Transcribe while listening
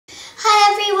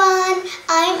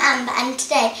I'm Amber and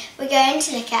today we're going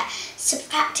to look at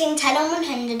subtracting 10 and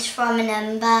 100 from a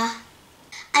number.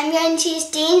 I'm going to use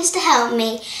Dienes to help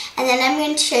me and then I'm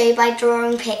going to show you by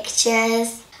drawing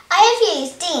pictures. I have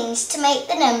used Dienes to make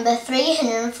the number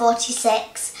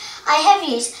 346. I have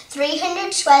used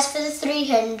 300 squares for the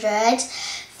 300,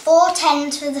 4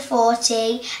 tens for the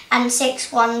 40 and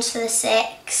 6 ones for the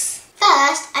 6.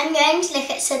 First, I'm going to look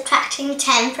at subtracting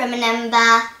 10 from a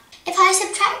number. If I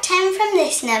subtract 10 from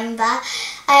this number,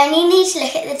 I only need to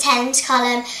look at the tens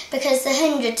column because the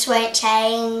hundreds won't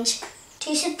change.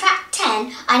 To subtract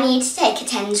 10, I need to take a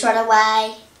tens rod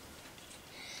away.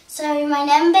 So my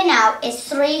number now is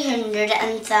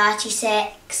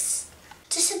 336.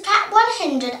 To subtract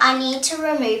 100, I need to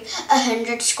remove a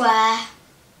 100 square.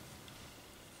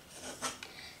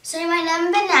 So my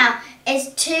number now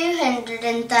is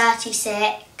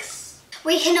 236.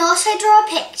 We can also draw a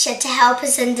picture to help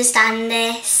us understand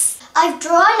this. I've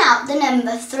drawn out the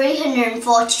number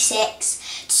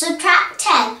 346. To subtract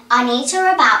 10, I need to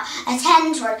rub out a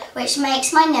tens rod, which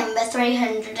makes my number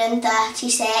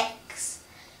 336.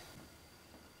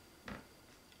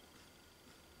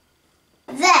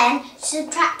 Then, to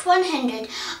subtract 100,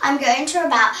 I'm going to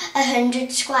rub out a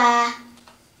 100 square.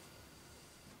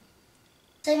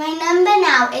 So my number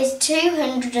now is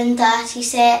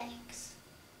 236.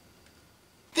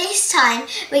 This time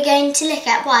we're going to look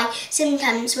at why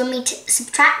sometimes when we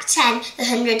subtract 10, the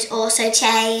hundreds also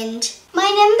change. My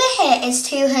number here is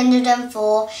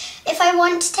 204. If I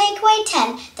want to take away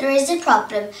 10, there is a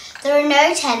problem. There are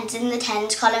no tens in the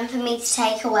tens column for me to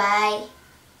take away.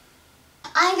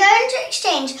 I'm going to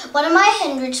exchange one of my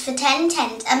hundreds for 10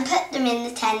 tens and put them in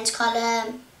the tens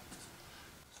column.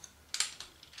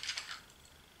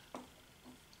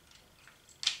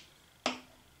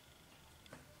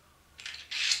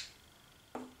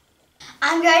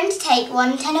 I'm going to take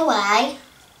 1 10 away.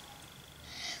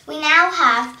 We now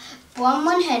have 1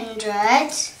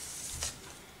 100,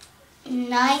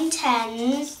 9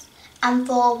 tens and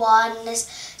 4 ones.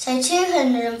 So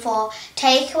 204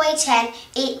 take away 10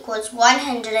 equals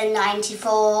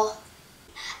 194.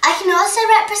 I can also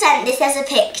represent this as a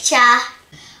picture.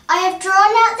 I have drawn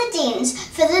out the Dienes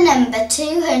for the number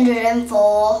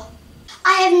 204.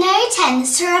 I have no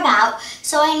tens to rub out,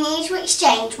 so I need to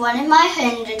exchange one of my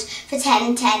hundreds for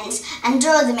 10 tens and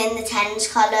draw them in the tens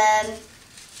column.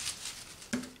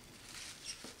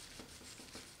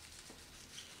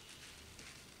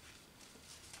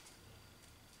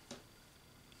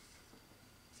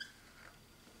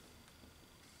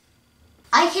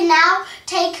 I can now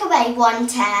take away 1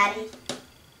 10.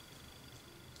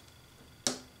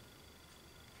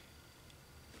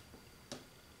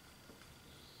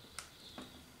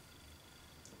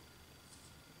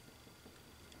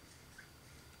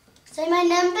 So my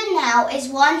number now is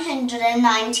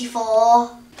 194.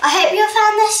 I hope you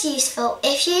found this useful.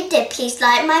 If you did, please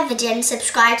like my video and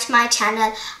subscribe to my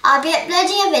channel. I'll be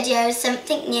uploading a video with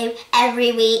something new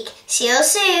every week. See you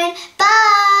soon.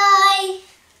 Bye!